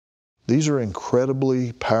These are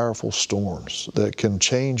incredibly powerful storms that can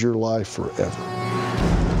change your life forever.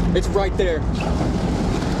 It's right there.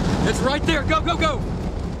 It's right there. Go, go, go.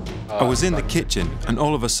 I was in the kitchen and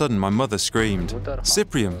all of a sudden my mother screamed,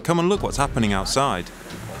 "Cyprian, come and look what's happening outside."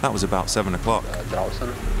 That was about 7 o'clock.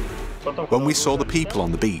 When we saw the people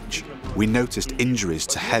on the beach, we noticed injuries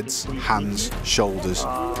to heads, hands, shoulders,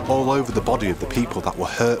 all over the body of the people that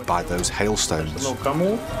were hurt by those hailstones.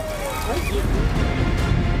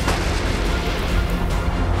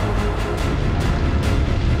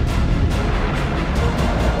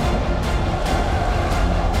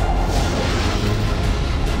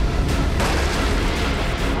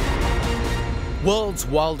 World's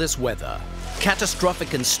Wildest Weather.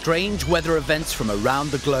 Catastrophic and strange weather events from around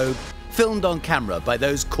the globe, filmed on camera by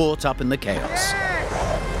those caught up in the chaos.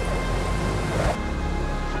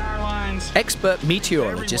 Expert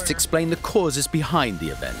meteorologists explain the causes behind the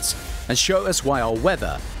events and show us why our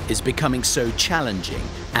weather is becoming so challenging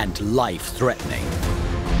and life-threatening.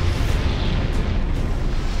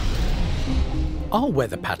 Our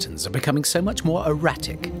weather patterns are becoming so much more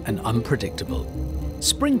erratic and unpredictable.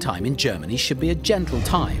 Springtime in Germany should be a gentle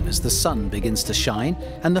time as the sun begins to shine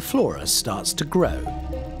and the flora starts to grow.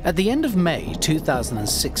 At the end of May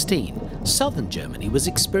 2016, southern Germany was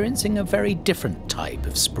experiencing a very different type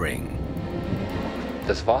of spring.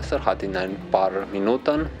 The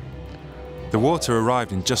water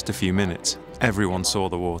arrived in just a few minutes. Everyone saw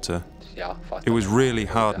the water. It was really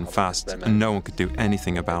hard and fast, and no one could do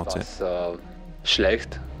anything about it.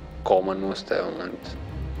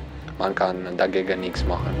 Man kann dagegen nichts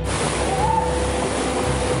machen.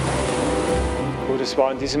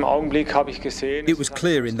 It was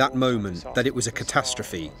clear in that moment that it was a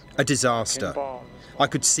catastrophe, a disaster. I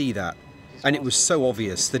could see that, and it was so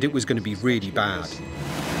obvious that it was going to be really bad.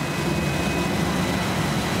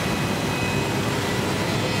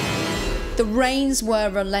 The rains were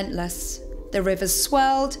relentless. The rivers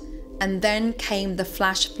swelled, and then came the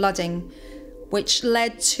flash flooding, which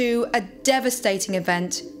led to a devastating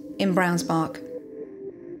event in Brownsbach.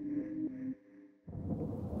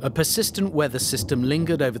 A persistent weather system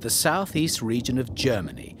lingered over the southeast region of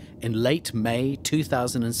Germany in late May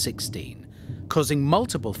 2016, causing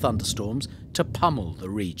multiple thunderstorms to pummel the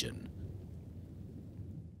region.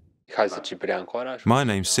 My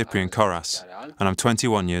name's Cyprian Koras, and I'm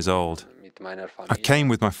 21 years old. I came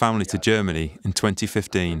with my family to Germany in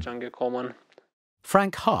 2015.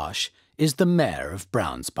 Frank Harsch is the mayor of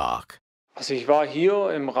Brownsbach.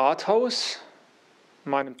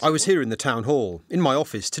 I was here in the town hall, in my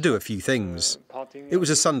office, to do a few things. It was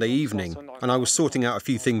a Sunday evening, and I was sorting out a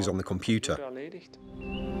few things on the computer.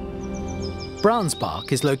 Brownsbach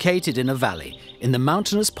is located in a valley in the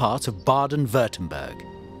mountainous part of Baden-Württemberg.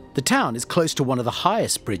 The town is close to one of the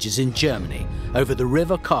highest bridges in Germany over the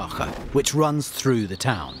river Karche, which runs through the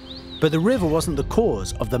town. But the river wasn't the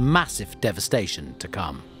cause of the massive devastation to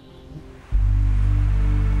come.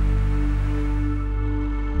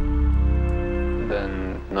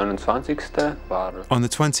 On the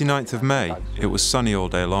 29th of May, it was sunny all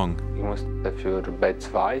day long.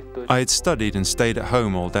 I had studied and stayed at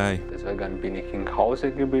home all day.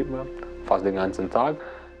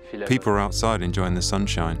 People were outside enjoying the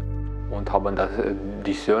sunshine.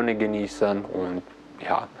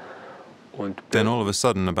 Then all of a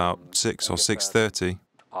sudden, about 6 or 6:30,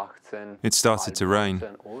 it started to rain.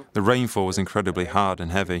 The rainfall was incredibly hard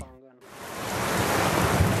and heavy.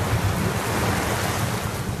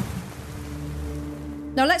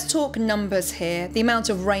 Now let's talk numbers here. The amount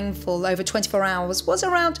of rainfall over 24 hours was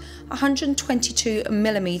around 122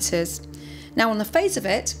 millimetres. Now on the face of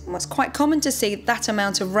it, it's quite common to see that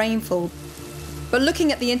amount of rainfall. But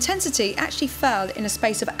looking at the intensity, it actually fell in a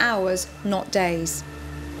space of hours, not days.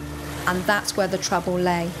 And that's where the trouble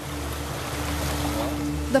lay.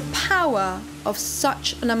 The power of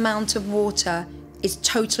such an amount of water is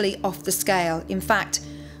totally off the scale. In fact,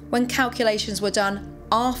 when calculations were done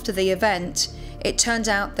after the event, it turned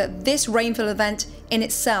out that this rainfall event in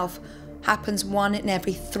itself happens one in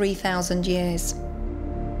every 3,000 years.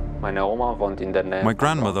 My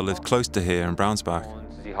grandmother lived close to here in Brownsbach.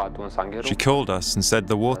 She called us and said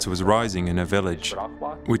the water was rising in her village,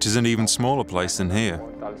 which is an even smaller place than here.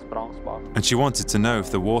 And she wanted to know if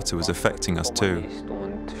the water was affecting us too.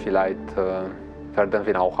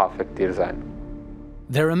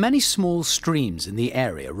 There are many small streams in the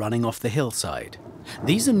area running off the hillside.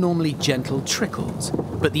 These are normally gentle trickles,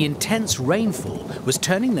 but the intense rainfall was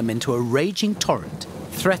turning them into a raging torrent,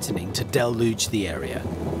 threatening to deluge the area.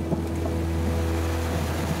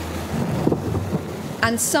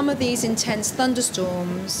 And some of these intense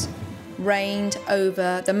thunderstorms rained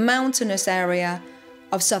over the mountainous area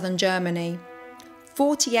of southern Germany.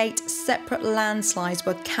 48 separate landslides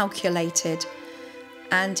were calculated,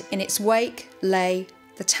 and in its wake lay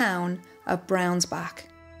the town of Brownsbach.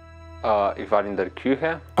 I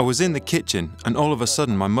was in the kitchen, and all of a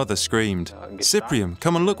sudden my mother screamed, "Cyprian,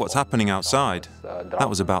 come and look what's happening outside." That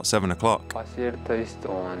was about 7 o'clock.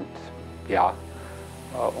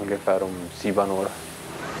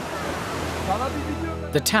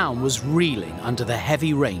 The town was reeling under the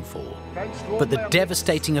heavy rainfall, but the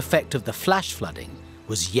devastating effect of the flash flooding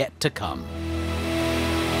was yet to come.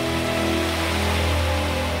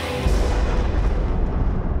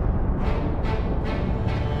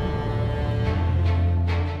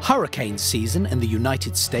 Hurricane season in the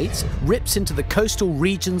United States rips into the coastal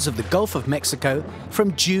regions of the Gulf of Mexico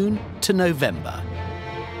from June to November.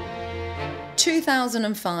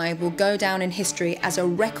 2005 will go down in history as a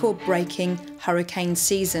record-breaking hurricane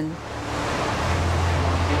season,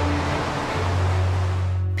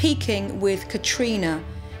 peaking with Katrina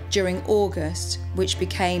during August, which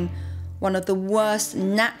became one of the worst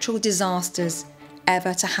natural disasters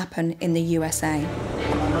ever to happen in the USA.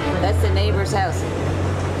 That's the neighbor's house.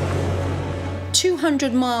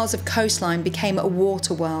 200 miles of coastline became a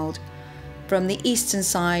water world, from the eastern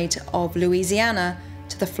side of Louisiana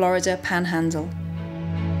to the Florida Panhandle.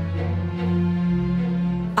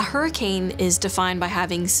 A hurricane is defined by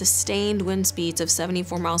having sustained wind speeds of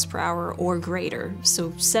 74 miles per hour or greater.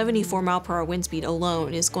 So 74 mile per hour wind speed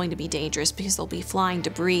alone is going to be dangerous because they'll be flying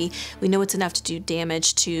debris. We know it's enough to do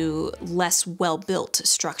damage to less well-built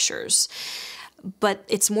structures. But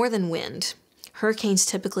it's more than wind. Hurricanes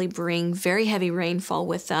typically bring very heavy rainfall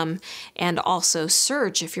with them, and also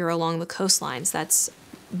surge if you're along the coastlines. That's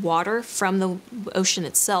water from the ocean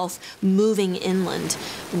itself moving inland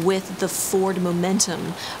with the forward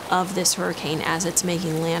momentum of this hurricane as it's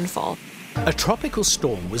making landfall. A tropical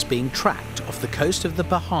storm was being tracked off the coast of the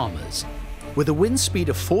Bahamas with a wind speed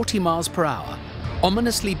of 40 miles per hour,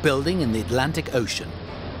 ominously building in the Atlantic Ocean.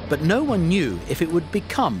 But no one knew if it would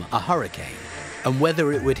become a hurricane and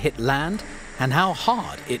whether it would hit land and how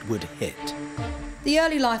hard it would hit. The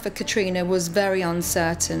early life of Katrina was very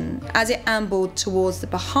uncertain. As it ambled towards the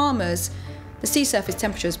Bahamas, the sea surface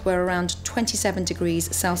temperatures were around 27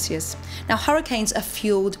 degrees Celsius. Now, hurricanes are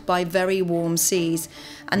fueled by very warm seas,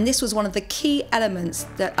 and this was one of the key elements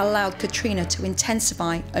that allowed Katrina to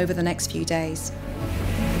intensify over the next few days.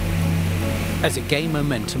 As it gained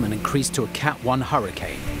momentum and increased to a Cat 1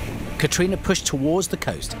 hurricane, Katrina pushed towards the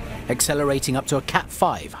coast, accelerating up to a Cat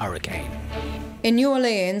 5 hurricane. In New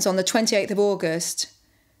Orleans, on the 28th of August,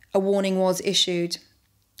 a warning was issued.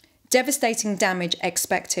 Devastating damage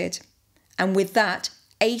expected, and with that,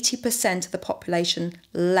 80% of the population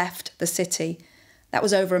left the city. That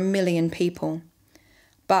was over 1 million people.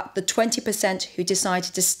 But the 20% who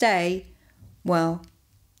decided to stay, well,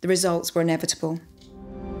 the results were inevitable.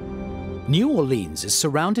 New Orleans is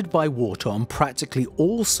surrounded by water on practically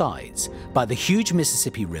all sides by the huge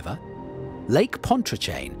Mississippi River, Lake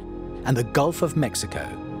Pontchartrain, and the Gulf of Mexico.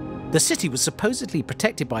 The city was supposedly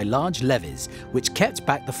protected by large levees which kept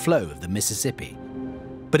back the flow of the Mississippi.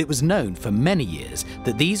 But it was known for many years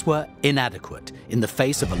that these were inadequate in the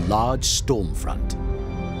face of a large storm front.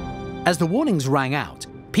 As the warnings rang out,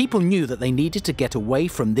 people knew that they needed to get away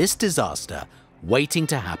from this disaster waiting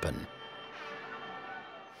to happen.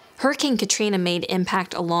 Hurricane Katrina made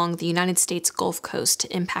impact along the United States Gulf Coast,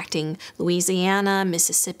 impacting Louisiana,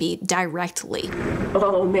 Mississippi directly.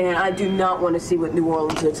 Oh man, I do not want to see what New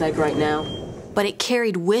Orleans looks like right now. But it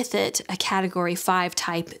carried with it a Category 5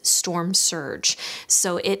 type storm surge.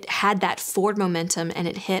 So it had that forward momentum, and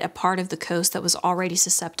it hit a part of the coast that was already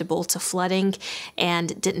susceptible to flooding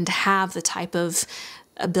and didn't have the type of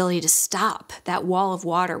ability to stop that wall of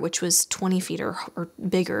water, which was 20 feet or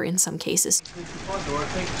bigger in some cases.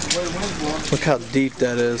 Look how deep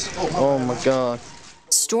that is. Oh my God.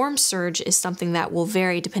 Storm surge is something that will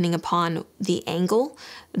vary depending upon the angle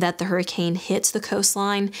that the hurricane hits the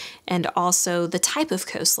coastline and also the type of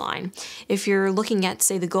coastline. If you're looking at,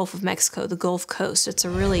 say, the Gulf of Mexico, the Gulf Coast, it's a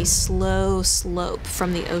really slow slope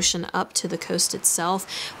from the ocean up to the coast itself,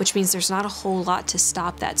 which means there's not a whole lot to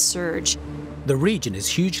stop that surge. The region is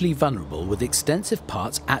hugely vulnerable with extensive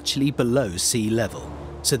parts actually below sea level,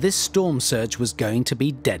 so this storm surge was going to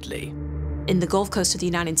be deadly. In the Gulf Coast of the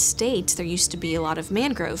United States, there used to be a lot of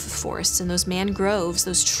mangrove forests, and those mangroves,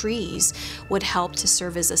 those trees, would help to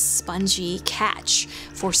serve as a spongy catch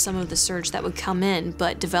for some of the surge that would come in,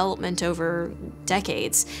 but development over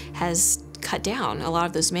decades has cut down a lot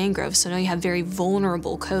of those mangroves, so now you have very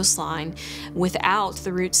vulnerable coastline without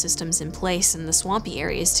the root systems in place in the swampy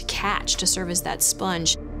areas to catch, to serve as that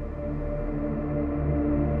sponge.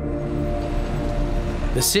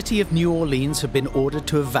 The city of New Orleans had been ordered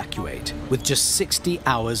to evacuate with just 60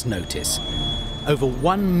 hours' notice. Over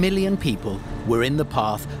 1 million people were in the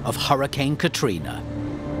path of Hurricane Katrina.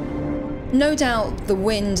 No doubt the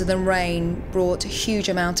wind and the rain brought a huge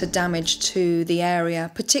amount of damage to the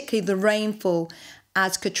area, particularly the rainfall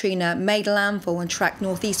as Katrina made landfall and tracked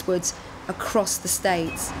northeastwards across the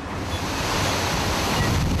states.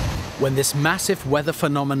 When this massive weather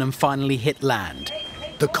phenomenon finally hit land,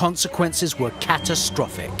 the consequences were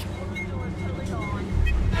catastrophic.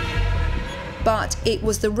 But it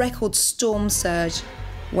was the record storm surge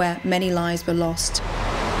where many lives were lost.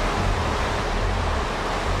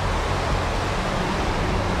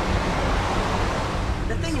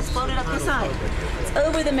 The thing is floated up the side. It's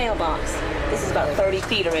over the mailbox. This is about 30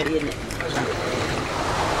 feet already, isn't it?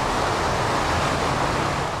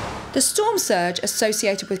 The storm surge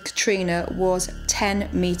associated with Katrina was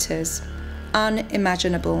 10 metres.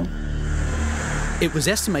 Unimaginable. It was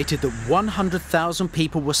estimated that 100,000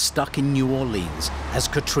 people were stuck in New Orleans as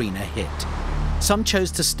Katrina hit. Some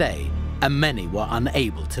chose to stay, and many were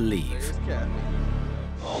unable to leave.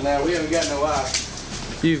 Oh, man, we haven't got no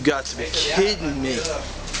ice. You've got to be kidding me.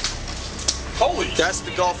 Holy! That's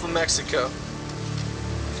the Gulf of Mexico.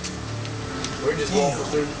 We're just walking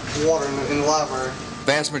through water in the library.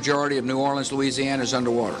 Vast majority of New Orleans, Louisiana is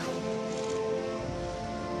underwater.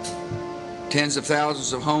 Tens of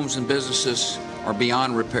thousands of homes and businesses are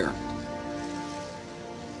beyond repair.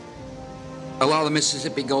 A lot of the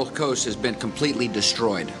Mississippi Gulf Coast has been completely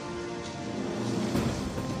destroyed.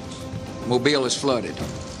 Mobile is flooded.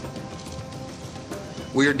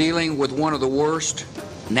 We are dealing with one of the worst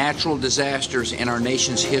natural disasters in our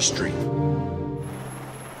nation's history.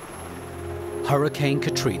 Hurricane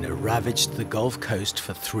Katrina ravaged the Gulf Coast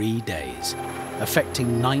for 3 days,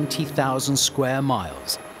 affecting 90,000 square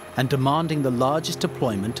miles and demanding the largest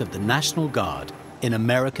deployment of the National Guard in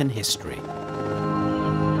American history.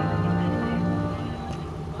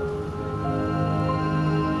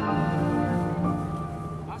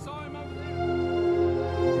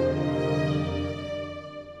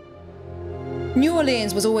 New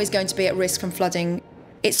Orleans was always going to be at risk from flooding.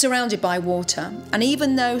 It's surrounded by water, and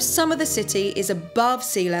even though some of the city is above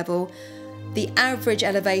sea level, the average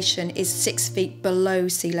elevation is 6 feet below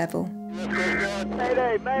sea level.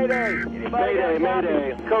 Mayday, mayday! Mayday,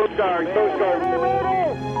 mayday! Coast Guard, Coast Guard!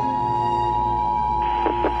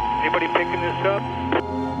 Anybody picking this up?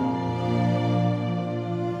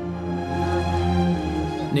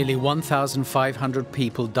 Nearly 1,500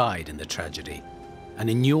 people died in the tragedy, and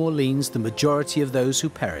in New Orleans, the majority of those who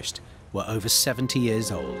perished were over 70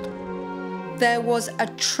 years old. There was a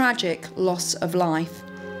tragic loss of life.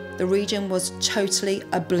 The region was totally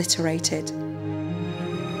obliterated.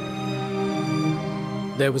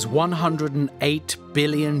 There was $108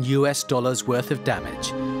 billion worth of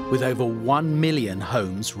damage, with over 1 million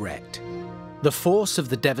homes wrecked. The force of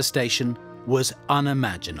the devastation was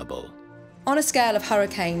unimaginable. On a scale of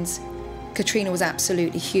hurricanes, Katrina was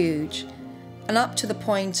absolutely huge. And up to the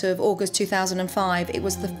point of August 2005, it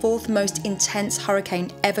was the 4th most intense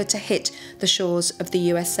hurricane ever to hit the shores of the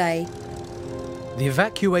USA. The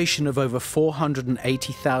evacuation of over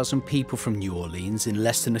 480,000 people from New Orleans in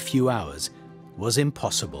less than a few hours was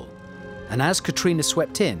impossible. And as Katrina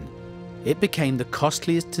swept in, it became the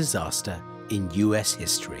costliest disaster in US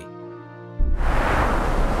history.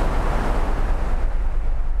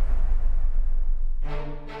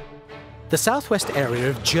 The southwest area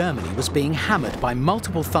of Germany was being hammered by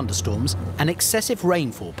multiple thunderstorms and excessive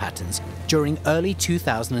rainfall patterns during early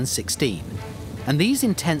 2016. And these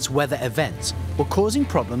intense weather events were causing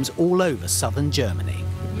problems all over southern Germany.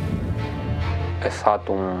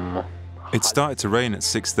 It started to rain at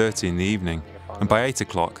 6:30 in the evening, and by 8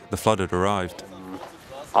 o'clock, the flood had arrived.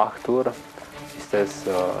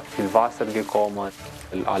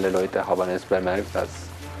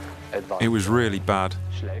 It was really bad.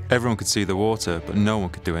 Everyone could see the water, but no one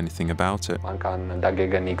could do anything about it.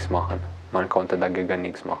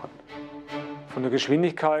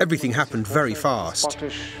 Everything happened very fast,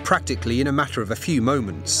 practically in a matter of a few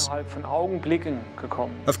moments.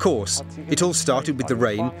 Of course, it all started with the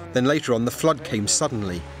rain, then later on the flood came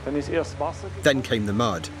suddenly. Then came the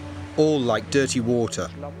mud, all like dirty water,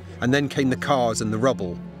 and then came the cars and the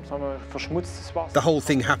rubble. The whole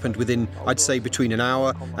thing happened within, I'd say, between an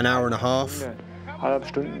hour and a half.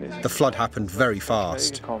 The flood happened very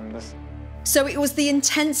fast. So it was the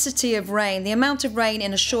intensity of rain, the amount of rain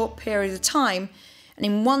in a short period of time, and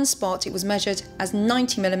in one spot it was measured as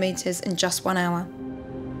 90 millimetres in just 1 hour.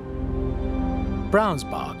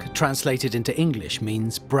 Brownsbach, translated into English,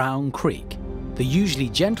 means Brown Creek. The usually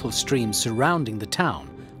gentle stream surrounding the town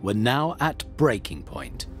were now at breaking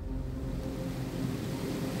point.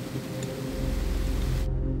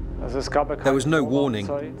 There was no warning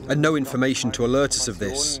and no information to alert us of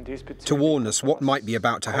this, to warn us what might be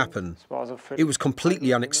about to happen. It was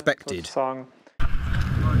completely unexpected.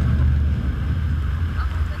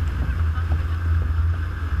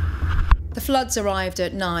 The floods arrived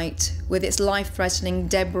at night with its life-threatening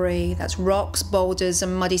debris, that's rocks, boulders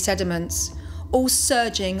and muddy sediments, all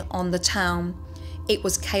surging on the town. It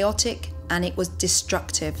was chaotic and it was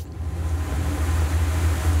destructive.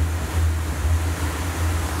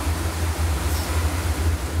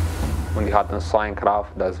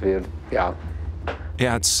 It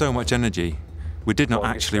had so much energy, we did not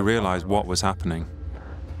actually realize what was happening.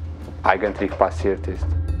 Eigentlich passiert ist.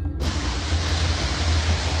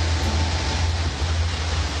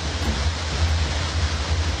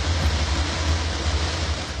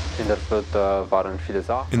 In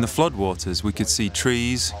the floodwaters, we could see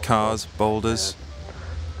trees, cars, boulders.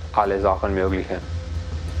 Alle Sachen mögliche.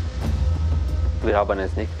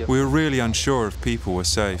 We were really unsure if people were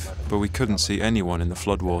safe, but we couldn't see anyone in the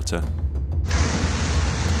floodwater.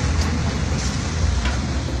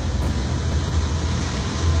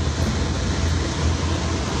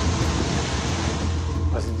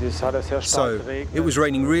 So, it was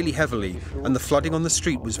raining really heavily and the flooding on the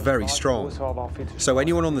street was very strong. So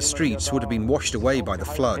anyone on the streets would have been washed away by the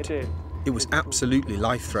flood. It was absolutely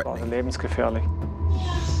life-threatening.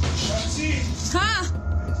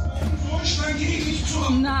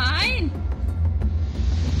 Nein!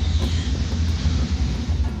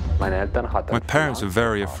 My parents were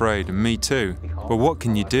very afraid, and me too. But what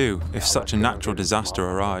can you do if such a natural disaster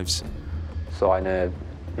arrives? My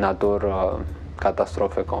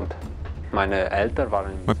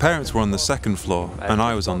parents were on the second floor, and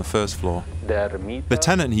I was on the first floor. The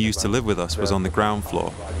tenant who used to live with us was on the ground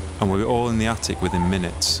floor, and we were all in the attic within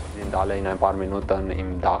minutes.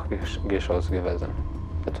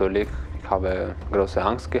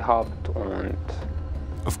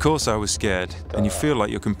 Of course I was scared, and you feel like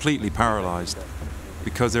you're completely paralyzed,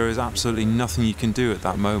 because there is absolutely nothing you can do at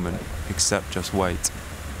that moment, except just wait.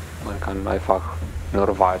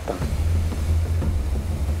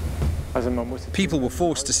 People were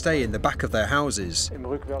forced to stay in the back of their houses.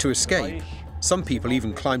 To escape, some people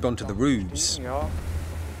even climbed onto the roofs.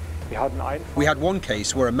 We had one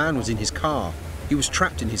case where a man was in his car. He was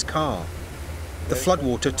trapped in his car. The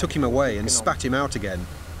floodwater took him away and spat him out again,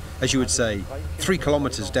 as you would say, 3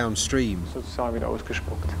 kilometers downstream.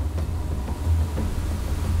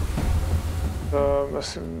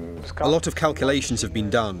 A lot of calculations have been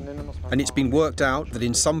done, and it's been worked out that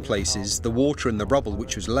in some places the water in the rubble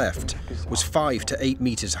which was left was 5 to 8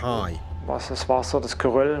 meters high.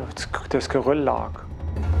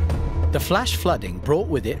 The flash flooding brought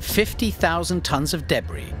with it 50,000 tons of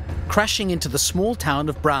debris, crashing into the small town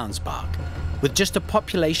of Brownsbach, with just a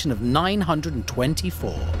population of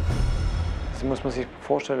 924.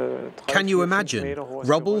 Can you imagine?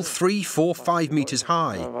 Rubble 3, 4, 5 meters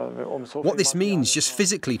high. What this means just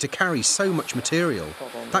physically to carry so much material.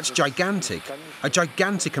 That's gigantic. A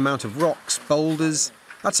gigantic amount of rocks, boulders.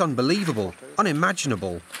 That's unbelievable,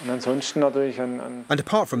 unimaginable. And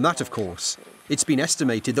apart from that, of course, it's been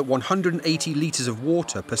estimated that 180 litres of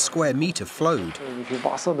water per square metre flowed.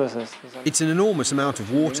 It's an enormous amount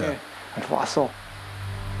of water.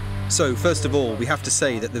 So, first of all, we have to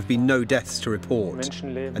say that there have been no deaths to report,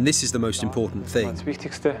 and this is the most important thing.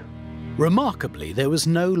 Remarkably, there was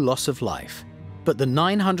no loss of life, but the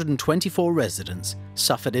 924 residents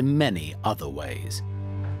suffered in many other ways.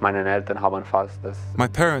 My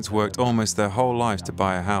parents worked almost their whole lives to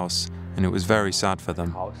buy a house, and it was very sad for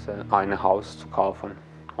them.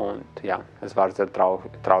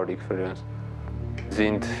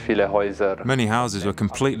 Many houses were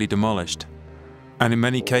completely demolished, and in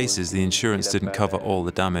many cases the insurance didn't cover all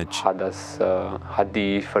the damage. Hat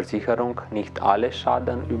die Versicherung nicht alle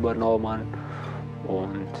Schaden übernommen.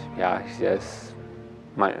 Und ja,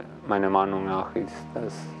 meiner Meinung nach ist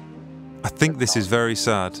das. I think this is very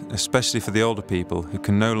sad, especially for the older people who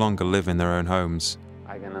can no longer live in their own homes.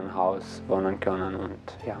 Eigenen Haus wohnen können und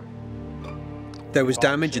ja. There was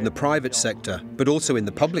damage in the private sector, but also in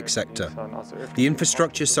the public sector. The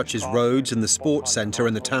infrastructure such as roads and the sports centre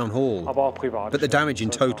and the town hall. But the damage in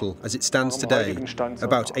total, as it stands today,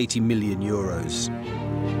 about 80 million euros.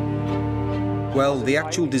 Well, the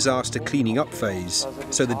actual disaster cleaning up phase,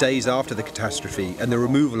 so the days after the catastrophe and the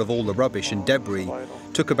removal of all the rubbish and debris,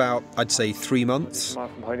 took about, I'd say, 3 months.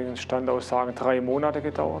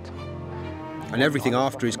 And everything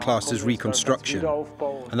after is classed as reconstruction,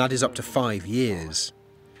 and that is up to 5 years.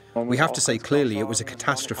 We have to say clearly it was a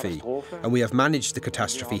catastrophe, and we have managed the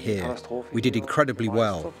catastrophe here. We did incredibly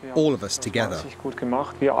well, all of us together.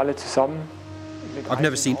 I've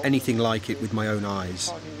never seen anything like it with my own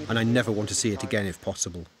eyes, and I never want to see it again if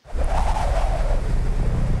possible.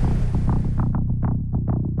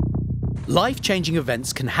 Life-changing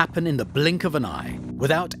events can happen in the blink of an eye,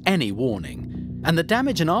 without any warning, and the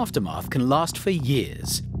damage and aftermath can last for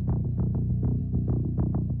years.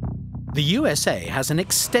 The USA has an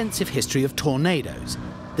extensive history of tornadoes.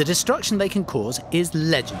 The destruction they can cause is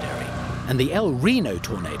legendary, and the El Reno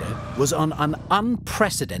tornado was on an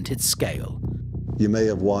unprecedented scale. You may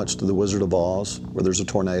have watched The Wizard of Oz, where there's a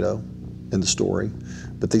tornado in the story,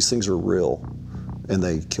 but these things are real, and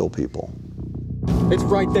they kill people. It's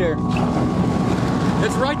right there.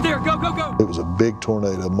 It's right there. Go, go, go. It was a big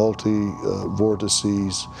tornado,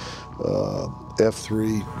 multi-vortices,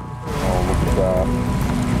 F3. Oh, look at that.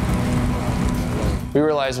 We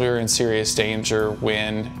realized we were in serious danger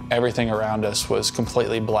when everything around us was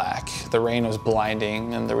completely black. The rain was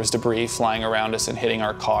blinding and there was debris flying around us and hitting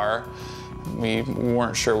our car. We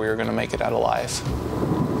weren't sure we were going to make it out alive.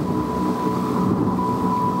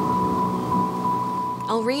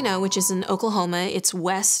 El Reno, which is in Oklahoma, it's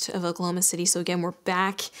west of Oklahoma City. So again, we're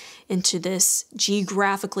back into this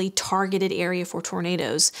geographically targeted area for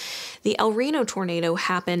tornadoes. The El Reno tornado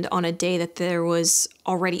happened on a day that there was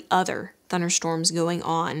already other thunderstorms going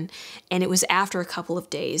on, and it was after a couple of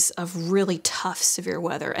days of really tough severe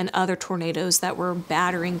weather and other tornadoes that were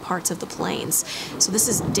battering parts of the plains. So this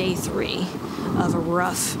is day 3 of a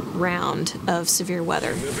rough round of severe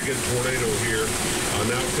weather. Significant tornado here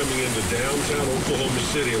now coming into downtown Oklahoma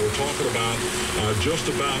City, and we're talking about just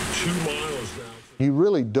about 2 miles now. You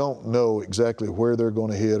really don't know exactly where they're going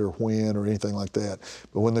to hit or when or anything like that,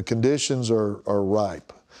 but when the conditions are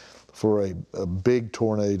ripe for a big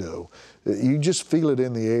tornado, you just feel it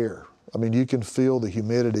in the air. I mean, you can feel the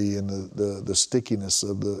humidity and the stickiness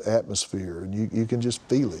of the atmosphere, and you can just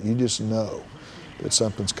feel it. You just know that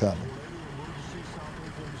something's coming.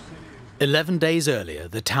 11 days earlier,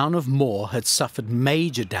 the town of Moore had suffered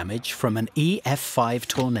major damage from an EF5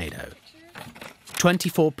 tornado.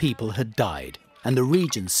 24 people had died, and the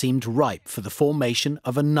region seemed ripe for the formation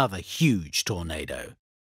of another huge tornado.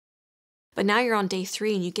 But now you're on day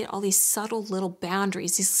 3 and you get all these subtle little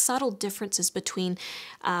boundaries, these subtle differences between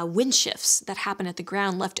wind shifts that happen at the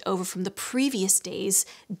ground left over from the previous day's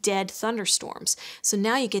dead thunderstorms. So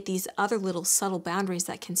now you get these other little subtle boundaries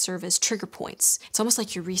that can serve as trigger points. It's almost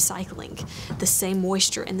like you're recycling the same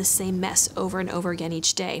moisture and the same mess over and over again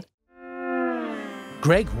each day.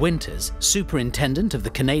 Greg Winters, superintendent of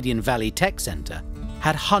the Canadian Valley Tech Center,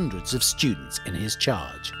 had hundreds of students in his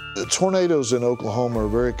charge. Tornadoes in Oklahoma are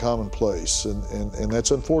very commonplace, and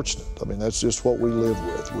that's unfortunate. I mean, that's just what we live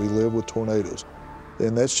with. We live with tornadoes,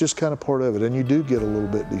 and that's just kind of part of it, and you do get a little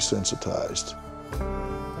bit desensitized.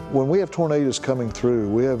 When we have tornadoes coming through,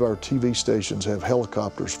 we have our TV stations have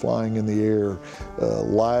helicopters flying in the air,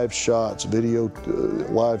 live shots,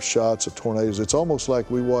 live shots of tornadoes. It's almost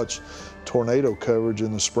like we watch tornado coverage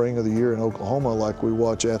in the spring of the year in Oklahoma like we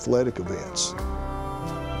watch athletic events.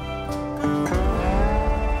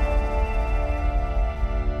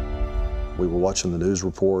 We were watching the news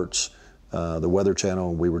reports, the Weather Channel,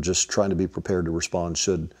 and we were just trying to be prepared to respond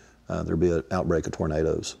should there be an outbreak of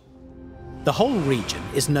tornadoes. The whole region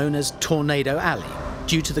is known as Tornado Alley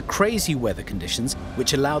due to the crazy weather conditions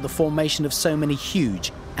which allow the formation of so many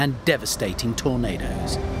huge and devastating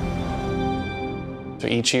tornadoes. So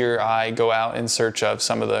each year I go out in search of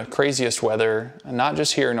some of the craziest weather, not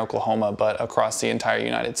just here in Oklahoma, but across the entire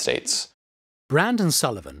United States. Brandon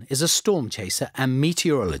Sullivan is a storm chaser and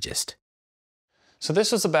meteorologist. So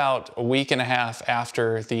this was about a week and a half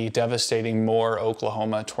after the devastating Moore,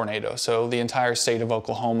 Oklahoma tornado. So the entire state of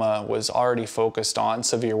Oklahoma was already focused on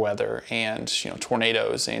severe weather and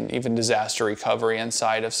tornadoes and even disaster recovery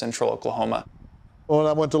inside of central Oklahoma. When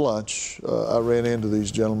I went to lunch, I ran into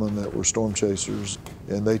these gentlemen that were storm chasers,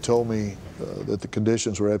 and they told me that the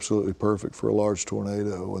conditions were absolutely perfect for a large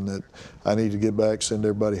tornado and that I need to get back, send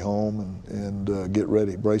everybody home, and get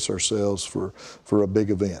ready, brace ourselves for a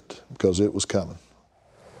big event, because it was coming.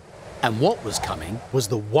 And what was coming was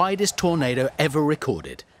the widest tornado ever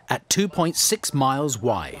recorded, at 2.6 miles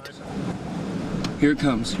wide. Here it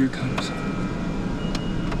comes, here it comes.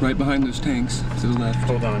 Right behind those tanks, to the left.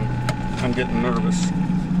 Hold on, I'm getting nervous.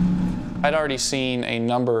 I'd already seen a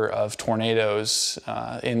number of tornadoes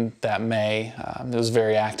in that May. It was a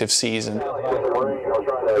very active season.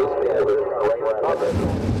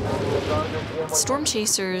 Storm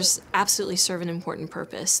chasers absolutely serve an important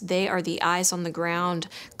purpose. They are the eyes on the ground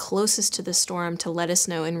closest to the storm to let us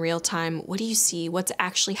know in real time, what do you see, what's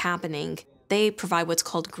actually happening. They provide what's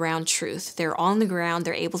called ground truth. They're on the ground,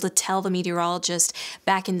 they're able to tell the meteorologist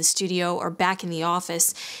back in the studio or back in the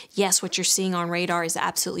office, yes, what you're seeing on radar is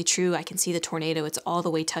absolutely true. I can see the tornado, it's all the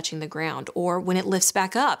way touching the ground. Or when it lifts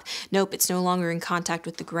back up, nope, it's no longer in contact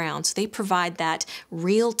with the ground. So they provide that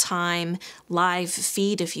real-time live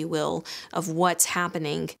feed, if you will, of what's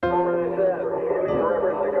happening. 3 or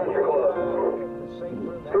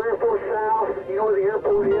 4 south, you know where the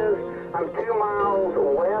airport is? I'm 2 miles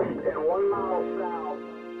west and 1 mile south.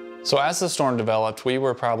 So as the storm developed, we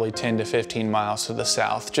were probably 10 to 15 miles to the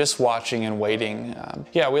south, just watching and waiting.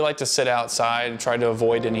 Yeah, we like to sit outside and try to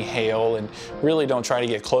avoid any hail and really don't try to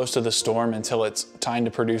get close to the storm until it's time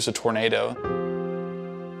to produce a tornado.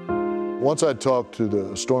 Once I talked to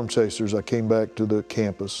the storm chasers, I came back to the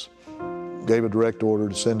campus, gave a direct order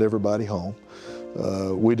to send everybody home.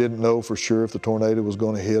 We didn't know for sure if the tornado was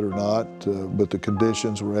going to hit or not, but the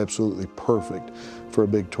conditions were absolutely perfect for a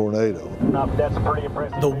big tornado. That's pretty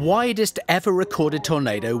impressive. The widest ever recorded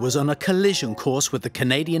tornado was on a collision course with the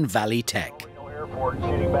Canadian Valley Tech. Airport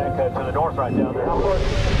shooting back to the north right down there.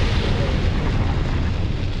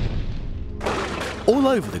 All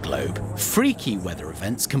over the globe, freaky weather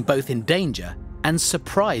events can both endanger and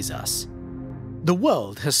surprise us. The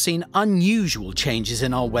world has seen unusual changes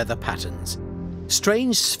in our weather patterns.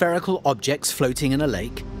 Strange spherical objects floating in a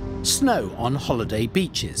lake, snow on holiday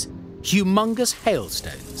beaches, humongous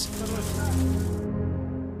hailstones.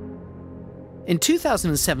 In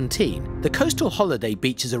 2017, the coastal holiday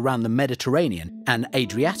beaches around the Mediterranean and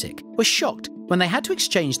Adriatic were shocked when they had to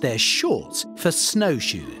exchange their shorts for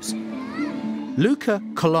snowshoes. Luca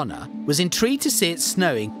Colonna was intrigued to see it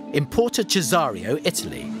snowing in Porto Cesario,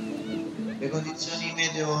 Italy.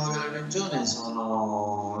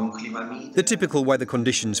 The typical weather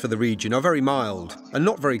conditions for the region are very mild and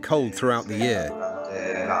not very cold throughout the year.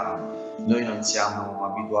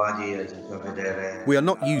 We are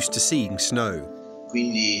not used to seeing snow.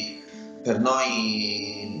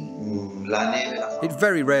 It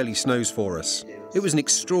very rarely snows for us. It was an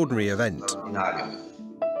extraordinary event.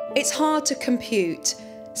 It's hard to compute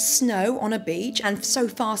snow on a beach and so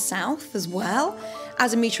far south as well.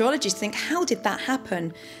 As a meteorologist, think, how did that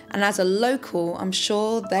happen? And as a local, I'm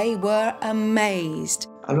sure they were amazed.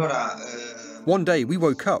 One day we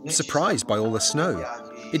woke up surprised by all the snow.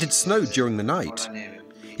 It had snowed during the night.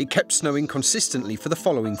 It kept snowing consistently for the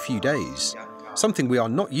following few days, something we are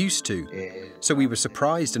not used to. So we were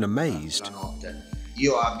surprised and amazed.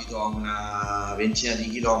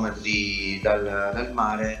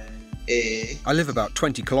 I live about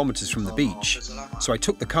 20 kilometers from the beach, so I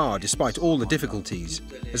took the car despite all the difficulties,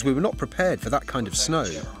 as we were not prepared for that kind of snow,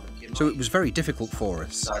 so it was very difficult for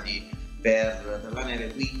us.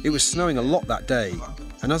 It was snowing a lot that day,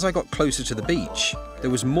 and as I got closer to the beach, there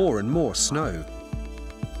was more and more snow.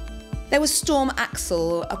 There was Storm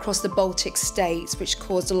Axel across the Baltic states, which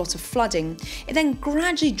caused a lot of flooding. It then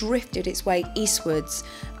gradually drifted its way eastwards,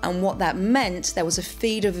 and what that meant, there was a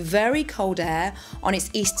feed of very cold air on its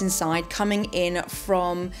eastern side coming in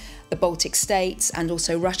from the Baltic states and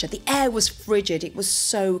also Russia. The air was frigid, it was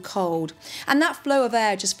so cold. And that flow of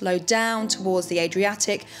air just flowed down towards the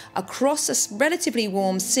Adriatic, across a relatively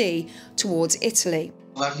warm sea towards Italy.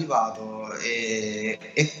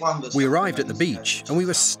 We arrived at the beach and we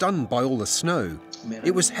were stunned by all the snow.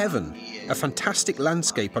 It was heaven. A fantastic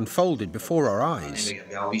landscape unfolded before our eyes.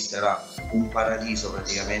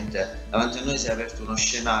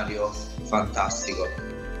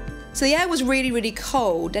 So the air was really, really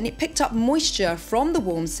cold, and it picked up moisture from the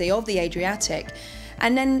warm sea of the Adriatic.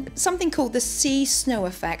 And then something called the sea snow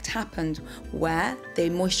effect happened, where the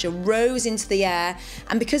moisture rose into the air,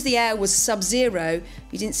 and because the air was sub-zero,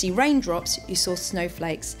 you didn't see raindrops, you saw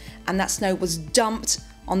snowflakes, and that snow was dumped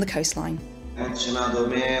on the coastline.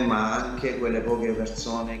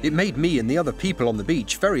 It made me and the other people on the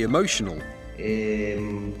beach very emotional,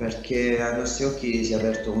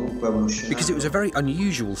 because it was a very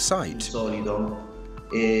unusual sight.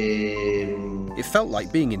 It felt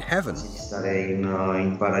like being in heaven.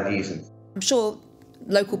 I'm sure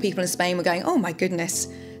local people in Spain were going, oh my goodness,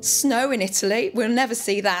 snow in Italy, we'll never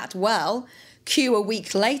see that. Well, cue a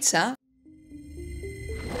week later.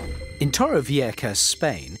 In Torrevieja,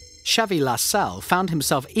 Spain, Xavi Lassalle found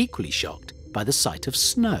himself equally shocked by the sight of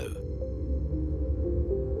snow.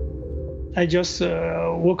 I just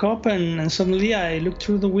woke up and suddenly I looked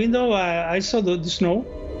through the window, I saw the snow.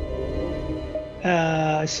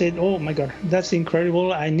 I said, oh my God, that's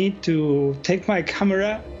incredible. I need to take my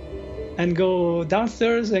camera and go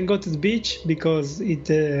downstairs and go to the beach because it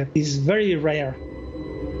is very rare.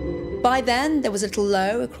 By then, there was a little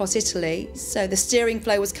low across Italy, so the steering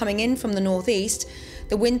flow was coming in from the northeast.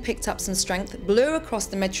 The wind picked up some strength, blew across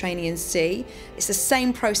the Mediterranean Sea. It's the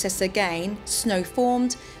same process again, snow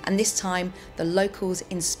formed, and this time the locals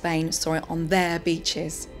in Spain saw it on their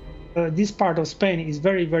beaches. This part of Spain is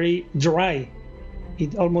very, very dry.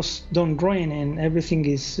 It almost don't rain, and everything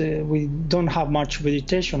is, we don't have much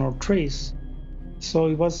vegetation or trees. So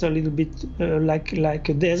it was a little bit like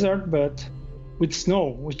a desert, but with snow,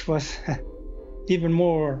 which was even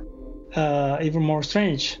more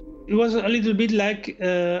strange. It was a little bit like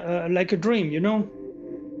a dream, you know.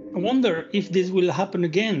 I wonder if this will happen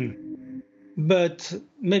again, but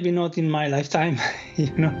maybe not in my lifetime,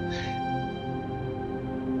 you know.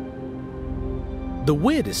 The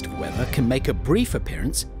weirdest weather can make a brief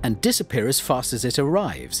appearance and disappear as fast as it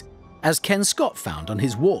arrives, as Ken Scott found on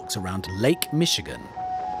his walks around Lake Michigan.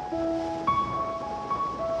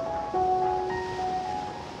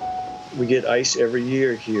 We get ice every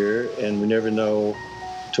year here, and we never know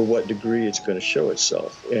to what degree it's going to show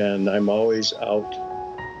itself. And I'm always out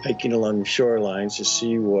hiking along the shorelines to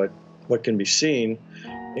see what can be seen.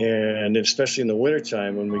 And especially in the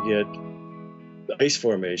wintertime when we get ice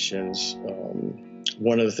formations,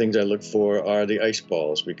 one of the things I look for are the ice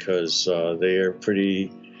balls, because they are pretty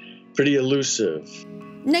elusive.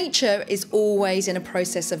 Nature is always in a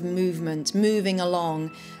process of movement, moving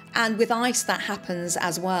along, and with ice that happens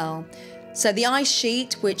as well. So the ice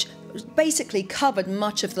sheet, which basically covered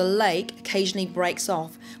much of the lake, occasionally breaks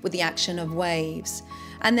off with the action of waves.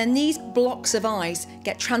 And then these blocks of ice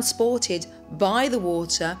get transported by the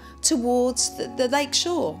water towards the lake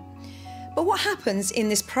shore. But what happens in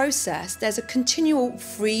this process, there's a continual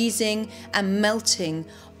freezing and melting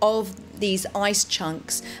of these ice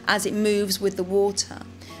chunks as it moves with the water,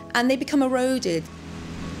 and they become eroded.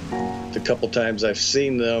 The couple times I've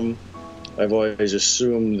seen them, I've always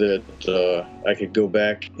assumed that I could go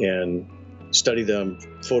back and study them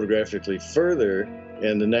photographically further,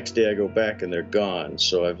 and the next day I go back and they're gone.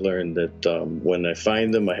 So I've learned that when I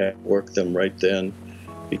find them, I have to work them right then,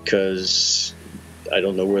 because I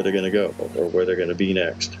don't know where they're going to go or where they're going to be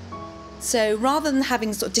next. So rather than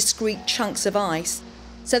having sort of discrete chunks of ice,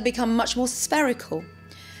 so they become much more spherical.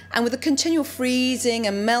 And with the continual freezing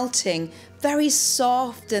and melting, very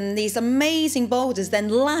soft, and these amazing boulders then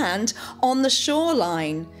land on the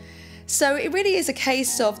shoreline. So it really is a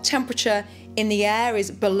case of temperature in the air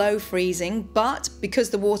is below freezing, but because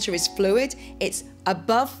the water is fluid, it's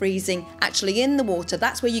above freezing actually in the water.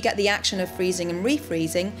 That's where you get the action of freezing and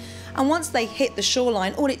refreezing. And once they hit the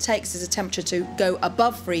shoreline, all it takes is a temperature to go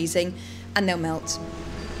above freezing and they'll melt.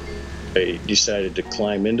 I decided to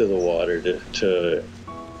climb into the water to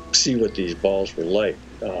see what these balls were like.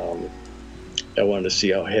 I wanted to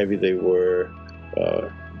see how heavy they were,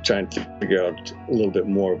 trying to figure out a little bit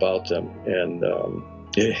more about them. And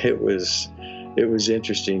it was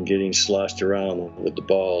interesting getting sloshed around with the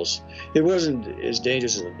balls. It wasn't as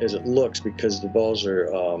dangerous as it looks, because the balls are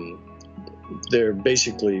they're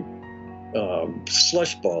basically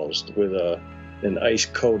slush balls with an ice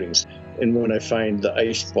coating. And when I find the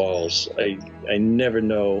ice balls, I never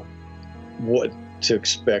know what to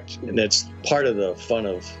expect, and that's part of the fun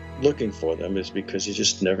of looking for them, is because you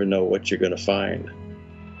just never know what you're going to find.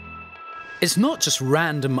 It's not just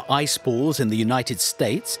random ice balls in the United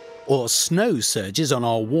States or snow surges on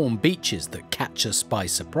our warm beaches that catch us by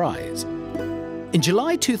surprise. In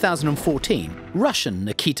July 2014, Russian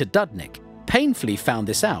Nikita Dudnik painfully found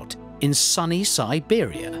this out in sunny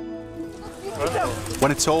Siberia.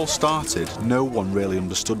 When it all started, no one really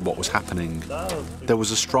understood what was happening. There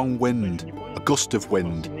was a strong wind, a gust of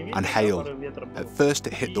wind, and hail. At first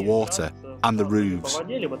it hit the water and the roofs.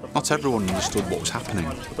 Not everyone understood what was happening.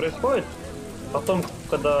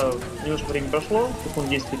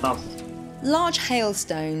 Large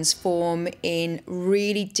hailstones form in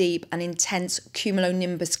really deep and intense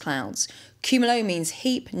cumulonimbus clouds. Cumulo means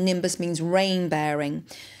heap, nimbus means rain-bearing.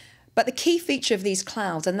 But the key feature of these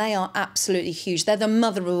clouds, and they are absolutely huge, they're the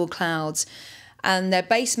mother of all clouds, and their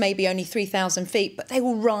base may be only 3,000 feet, but they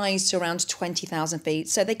will rise to around 20,000 feet.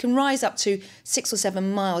 So they can rise up to 6 or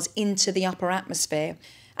 7 miles into the upper atmosphere.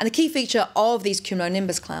 And the key feature of these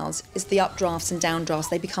cumulonimbus clouds is the updrafts and downdrafts.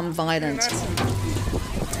 They become violent.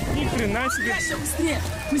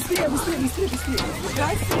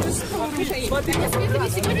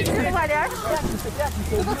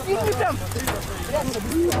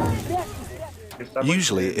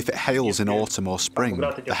 Usually, if it hails in autumn or spring,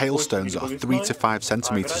 the hailstones are 3 to 5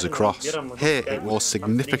 centimetres across. Here, it was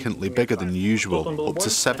significantly bigger than usual, up to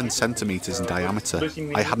 7 centimetres in diameter.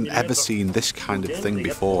 I hadn't ever seen this kind of thing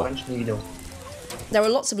before. There are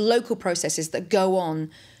lots of local processes that go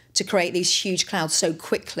on to create these huge clouds so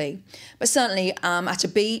quickly. But certainly at a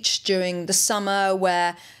beach during the summer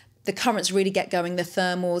where the currents really get going, the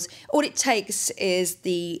thermals, all it takes is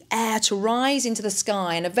the air to rise into the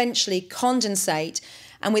sky and eventually condensate.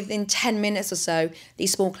 And within 10 minutes or so,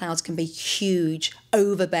 these small clouds can be huge,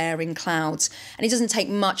 overbearing clouds. And it doesn't take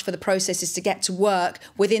much for the processes to get to work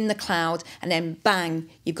within the cloud, and then bang,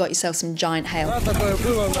 you've got yourself some giant hail.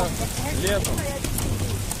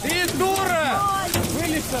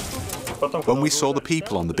 When we saw the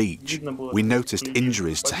people on the beach, we noticed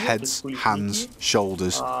injuries to heads, hands,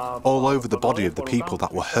 shoulders, all over the body of the people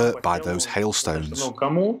that were hurt by those hailstones.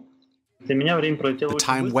 The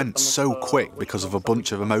time went so quick because of a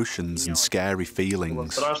bunch of emotions and scary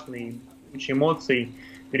feelings.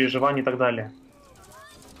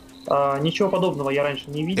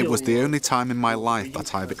 It was the only time in my life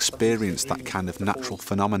that I've experienced that kind of natural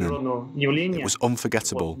phenomenon. It was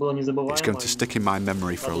unforgettable. It's going to stick in my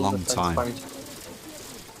memory for a long time.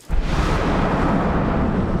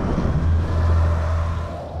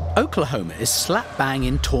 Oklahoma is slap bang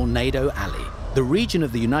in Tornado Alley, the region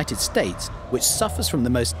of the United States which suffers from the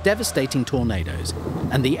most devastating tornadoes,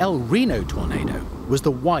 and the El Reno tornado was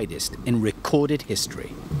the widest in recorded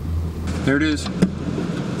history. There it is.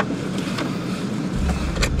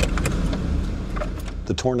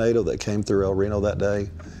 The tornado that came through El Reno that day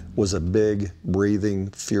was a big, breathing,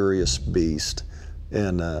 furious beast,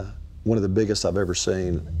 and one of the biggest I've ever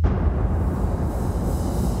seen.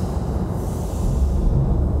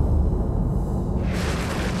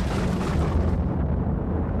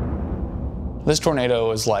 This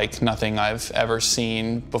tornado is like nothing I've ever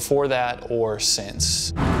seen before that or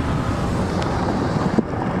since.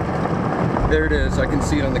 There it is. I can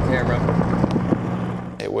see it on the camera.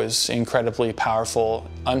 It was incredibly powerful,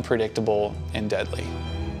 unpredictable, and deadly.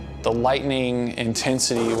 The lightning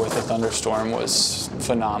intensity with the thunderstorm was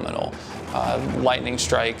phenomenal. Lightning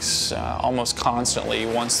strikes almost constantly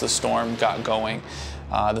once the storm got going.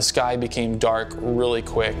 The sky became dark really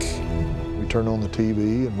quick. We turn on the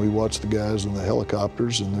TV and we watch the guys in the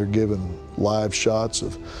helicopters, and they're giving live shots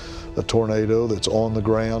of a tornado that's on the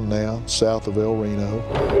ground now, south of El Reno.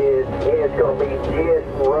 It's going to be just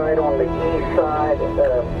right on the east side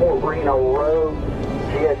of Fort Reno Road,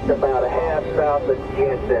 just about a half south of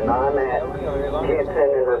Jensen. I'm at Jensen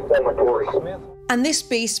and Reformatory. And this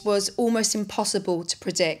beast was almost impossible to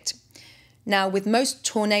predict. Now, with most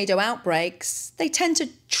tornado outbreaks, they tend to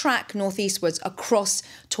track northeastwards across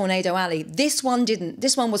Tornado Alley. This one didn't.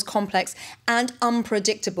 This one was complex and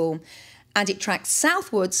unpredictable. And it tracked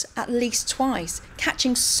southwards at least twice,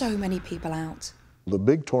 catching so many people out. The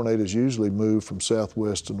big tornadoes usually move from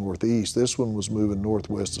southwest to northeast. This one was moving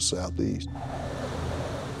northwest to southeast.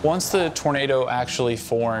 Once the tornado actually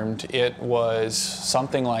formed, it was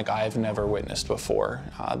something like I've never witnessed before.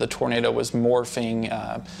 The tornado was morphing,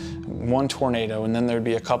 one tornado, and then there'd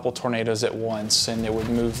be a couple tornadoes at once, and it would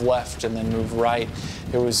move left and then move right.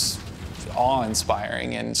 It was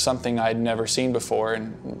awe-inspiring and something I'd never seen before,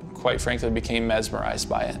 and quite frankly became mesmerized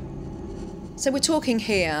by it. So we're talking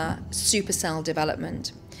here supercell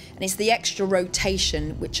development, and it's the extra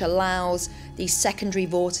rotation which allows these secondary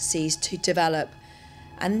vortices to develop.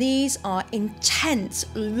 And these are intense,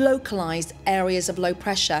 localized areas of low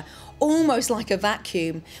pressure, almost like a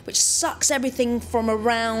vacuum, which sucks everything from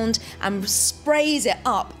around and sprays it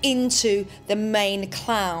up into the main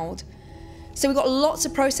cloud. So we've got lots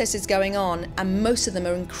of processes going on, and most of them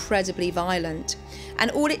are incredibly violent.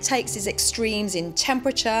 And all it takes is extremes in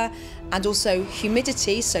temperature and also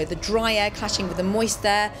humidity, so the dry air clashing with the moist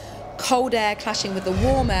air, cold air clashing with the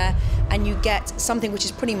warm air, and you get something which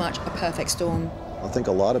is pretty much a perfect storm. I think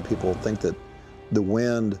a lot of people think that the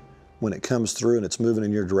wind, when it comes through and it's moving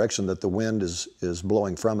in your direction, that the wind is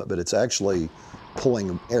blowing from it, but it's actually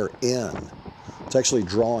pulling air in. It's actually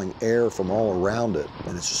drawing air from all around it,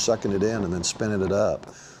 and it's just sucking it in and then spinning it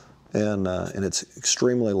up. And it's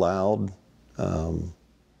extremely loud. Yeah,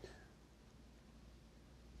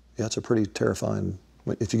 it's a pretty terrifying,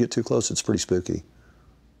 if you get too close, it's pretty spooky.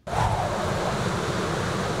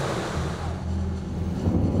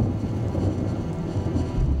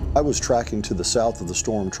 I was tracking to the south of the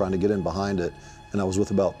storm, trying to get in behind it, and I was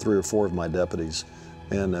with about 3 or 4 of my deputies,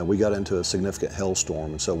 and we got into a significant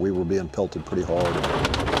hailstorm, and so we were being pelted pretty hard.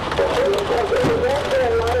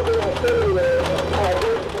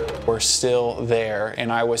 We're still there,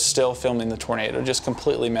 and I was still filming the tornado, just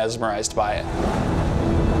completely mesmerized by it.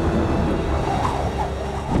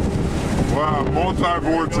 Wow,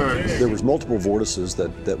 multi-vortex. There was multiple vortices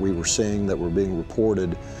that we were seeing that were being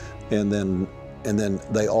reported, and then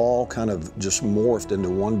they all kind of just morphed into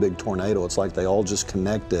one big tornado. It's like they all just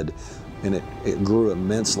connected, and it grew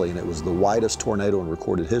immensely, and it was the widest tornado in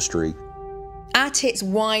recorded history. At its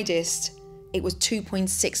widest, it was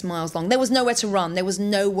 2.6 miles long. There was nowhere to run, there was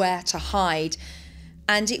nowhere to hide,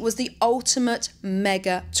 and it was the ultimate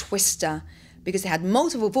mega twister because it had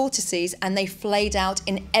multiple vortices and they flayed out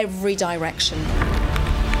in every direction.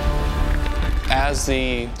 As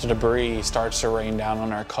the debris starts to rain down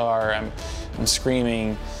on our car, I'm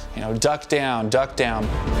screaming, you know, duck down, duck down.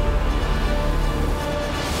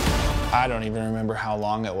 I don't even remember how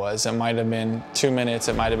long it was. It might have been 2 minutes,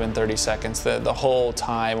 it might have been 30 seconds. The whole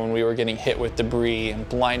time when we were getting hit with debris and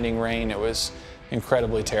blinding rain, it was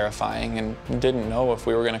incredibly terrifying, and we didn't know if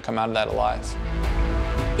we were going to come out of that alive.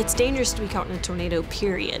 It's dangerous to be caught in a tornado,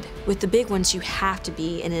 period. With the big ones, you have to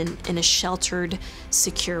be in a sheltered,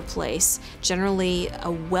 secure place. Generally,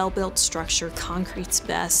 a well-built structure, concrete's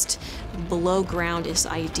best. Below ground is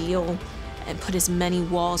ideal, and put as many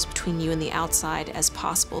walls between you and the outside as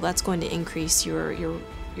possible. That's going to increase your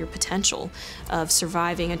potential of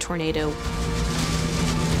surviving a tornado.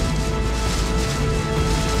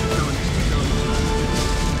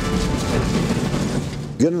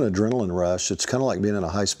 Get an adrenaline rush. It's kind of like being in a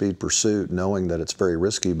high-speed pursuit, knowing that it's very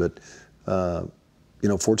risky, but you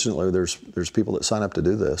know, fortunately there's people that sign up to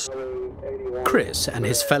do this. Chris and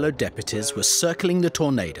his fellow deputies were circling the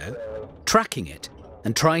tornado, tracking it,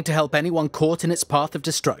 and trying to help anyone caught in its path of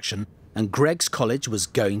destruction, and Greg's college was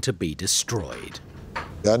going to be destroyed.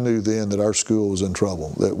 I knew then that our school was in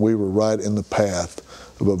trouble, that we were right in the path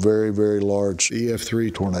of a very, very large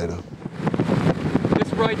EF3 tornado.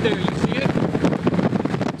 It's right there, you see it?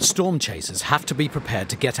 Storm chasers have to be prepared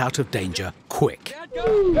to get out of danger quick.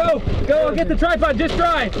 Go, get the tripod, just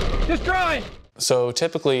drive. So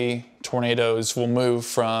typically tornadoes will move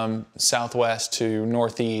from southwest to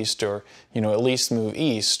northeast, or at least move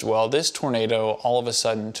east. Well, this tornado all of a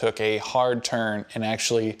sudden took a hard turn and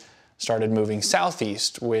actually started moving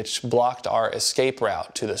southeast, which blocked our escape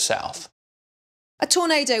route to the south. A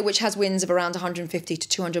tornado, which has winds of around 150 to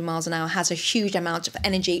 200 miles an hour, has a huge amount of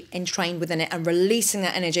energy entrained within it and releasing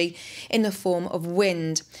that energy in the form of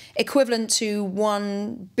wind, equivalent to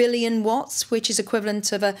 1 billion watts, which is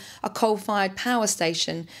equivalent of a coal-fired power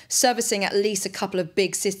station, servicing at least a couple of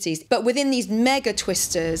big cities. But within these mega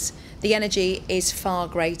twisters, the energy is far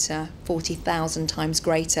greater, 40,000 times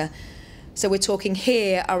greater. So we're talking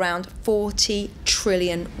here around 40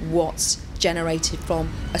 trillion watts generated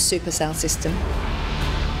from a supercell system.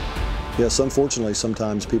 Yes, unfortunately,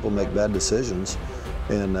 sometimes people make bad decisions,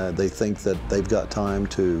 and they think that they've got time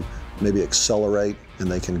to maybe accelerate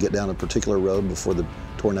and they can get down a particular road before the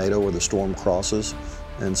tornado or the storm crosses,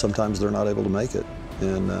 and sometimes they're not able to make it.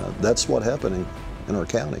 And that's what happened in our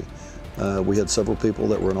county. We had several people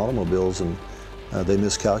that were in automobiles, and they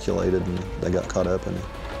miscalculated and they got caught up and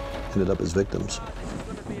ended up as victims.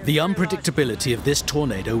 The unpredictability of this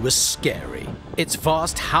tornado was scary. Its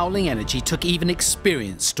vast howling energy took even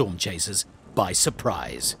experienced storm chasers by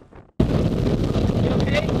surprise. You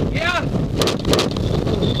okay? Yeah!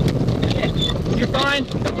 You're fine.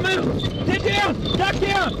 Don't move! Get down! Duck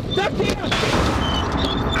down! Duck down!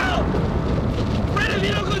 Ow! Fred, if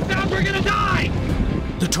you don't go south, we're gonna die!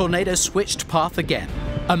 The tornado switched path again,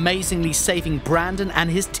 amazingly saving Brandon and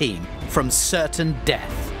his team from certain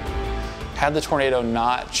death. Had the tornado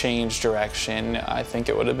not changed direction, I think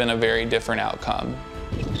it would have been a very different outcome.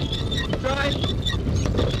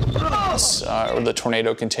 Or the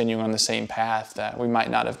tornado continuing on the same path, that we might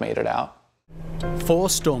not have made it out. 4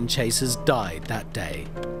 storm chasers died that day,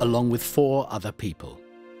 along with 4 other people.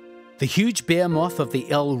 The huge behemoth of the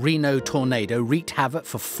El Reno tornado wreaked havoc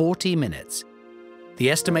for 40 minutes. The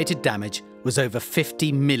estimated damage was over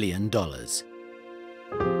 $50 million.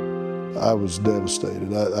 I was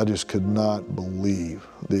devastated. I just could not believe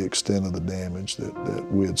the extent of the damage that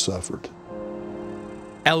we had suffered.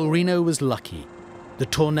 El Reno was lucky. The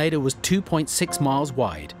tornado was 2.6 miles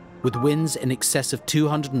wide, with winds in excess of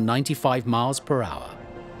 295 miles per hour.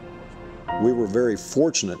 We were very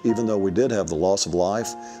fortunate, even though we did have the loss of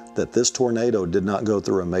life, that this tornado did not go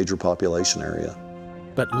through a major population area.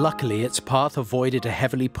 But luckily, its path avoided a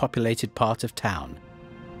heavily populated part of town,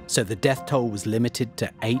 so the death toll was limited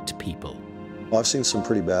to 8 people. I've seen some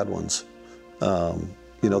pretty bad ones.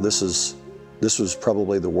 This was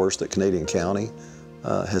probably the worst that Canadian County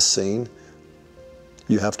has seen.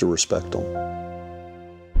 You have to respect them.